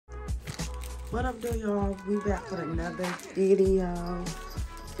What up, do y'all? We back with another video.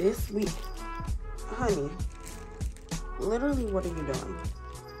 This week, honey, literally, what are you doing?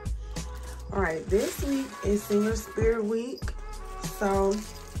 All right, this week is Senior Spirit Week, so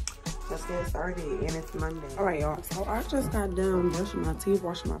let's get started, and it's Monday. All right, y'all, so I just got done brushing my teeth,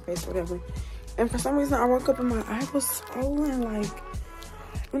 washing my face, whatever, and for some reason, I woke up and my eye was swollen, like,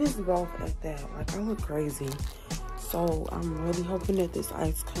 when it's both at that, like, I look crazy. So I'm really hoping that this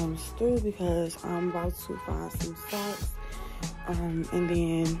ice comes through because I'm about to find some socks. And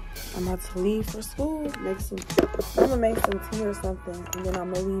then I'm about to leave for school. I'm gonna make some tea or something, and then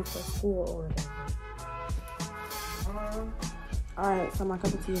I'm gonna leave for school or whatever. All right, so my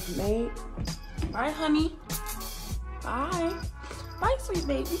cup of tea is made. Bye, honey. Bye. Bye, sweet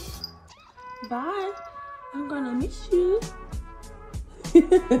baby. Bye. I'm gonna miss you.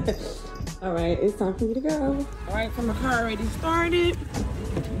 All right, it's time for me to go. All right, so my car already started.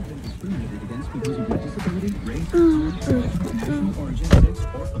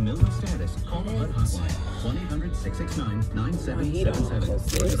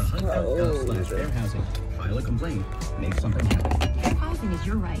 File a complaint. Make something happen. Housing is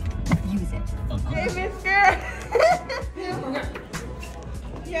your right. Use it. Hey, Miss Girl.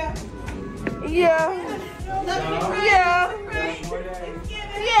 Yeah. Yeah. Yeah. Yeah.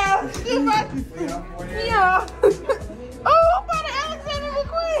 Yeah. Oh, I'm about to Alexander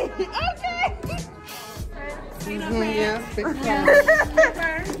McQueen. Okay. Yeah, fix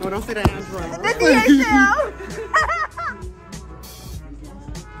it. No, don't say that ass wrong. The DHL.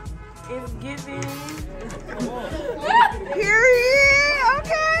 It's giving. Period.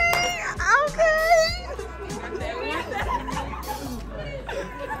 Okay.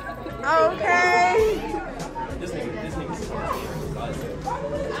 Okay.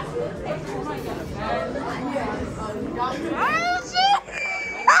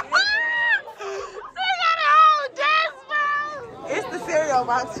 It's the cereal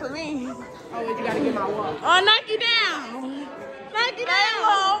box for me. Oh, wait, you gotta get my walk. Oh, knock you down. Knock you down.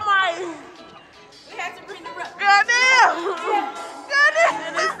 Oh my. We have to bring the rep. Goddamn. Goddamn.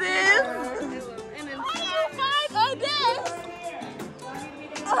 And this is. And then 5 a day.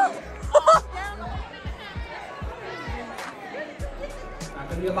 Not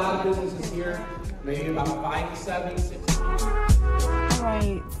gonna be a lot of businesses here. Maybe about 5 to 7, 6.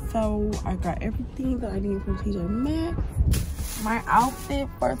 Alright, so I got everything that I need from TJ Maxx. My outfit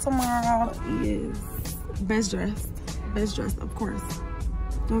for tomorrow is best dressed. Best dressed, of course.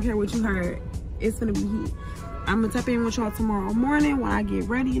 Don't care what you heard. It's gonna be heat. I'm gonna tap in with y'all tomorrow morning when I get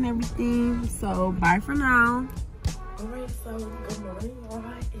ready and everything. So bye for now. Alright, so good morning, y'all.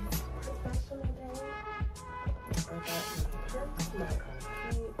 It's professional day. I got my purse, my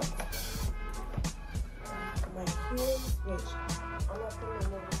outfit, my heels, which I'm not putting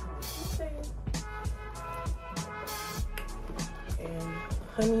them on Tuesday. And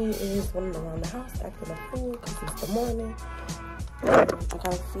honey is running around the house acting a fool because it's the morning. I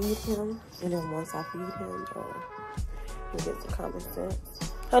gotta feed him, and then once I feed him, he gets some common sense.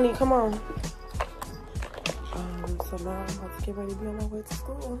 Honey, come on. So now I'm about to get ready to be on my way to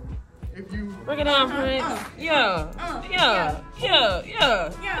school. Break it down, Prince. Yeah.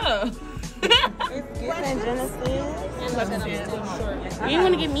 It's giving Genesis. You didn't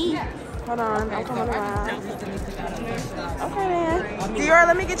want to get me. Hold on, I'm coming around. Okay then. Dior,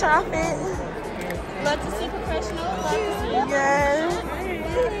 let me get your outfit. Love to see professional. Love to see. Yes.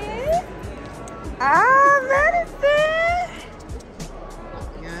 Ah, medicine.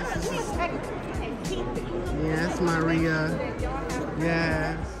 Yes, Maria.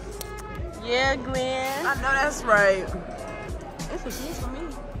 Yes. Yeah, Glenn. I know that's right. It's what she's for me.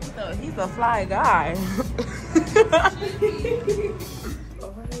 He's a fly guy.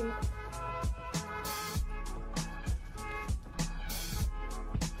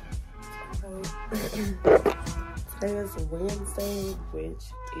 Today is Wednesday, which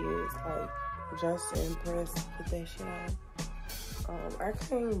is like just impressed with that shit on. I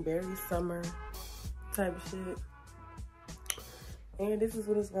came very summer type shit. And this is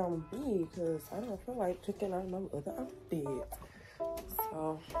what it's gonna be because I don't feel like picking out no other outfit.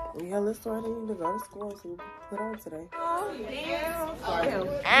 So yeah, let's start to go to school and see what we put on today. Ow.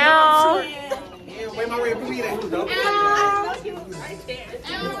 Yeah, wait my way for me then.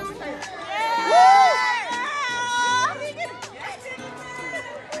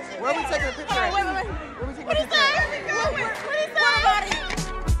 Where are we taking a picture at? Where are we taking a picture at?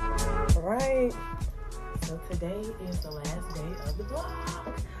 Alright. So today is the last day of the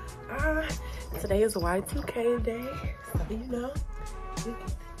vlog. Today is Y2K day. So you know, you get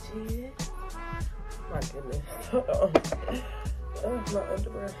the shit. My goodness. Hold on. Oh, my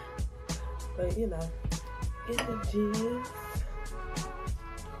underwear. But you know, in the gym.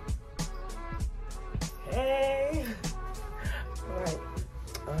 Hey.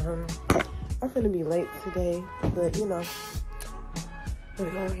 Alright. I'm finna be late today, but you know, I'm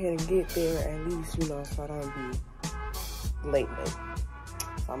gonna go ahead and get there at least, you know, so I don't be late.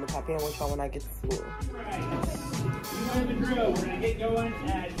 So I'm gonna tap in with y'all when I get to school. Alright. You know the drill. We're gonna get going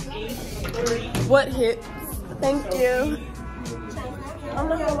at 8:30. What hits? Thank you. I'm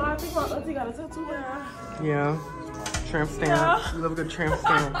not gonna lie, I think my auntie got a tattoo now. Yeah. Tramp stamp. Yeah. You love a good tramp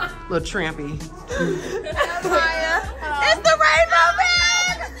stamp. Little trampy. It's the rainbow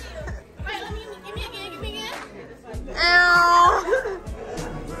bag! Wait, give me again. Ow!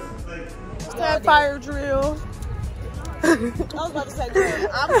 That fire drill. I was about to say,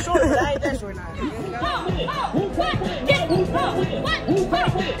 I'm short, but I ain't that short now.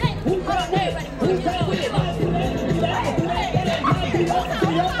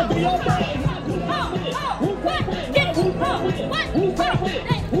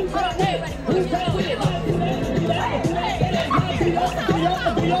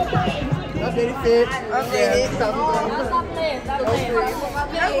 Updated fit. Updated. Stop playing.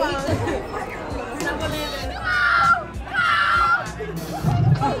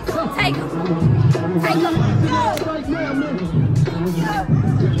 Take him.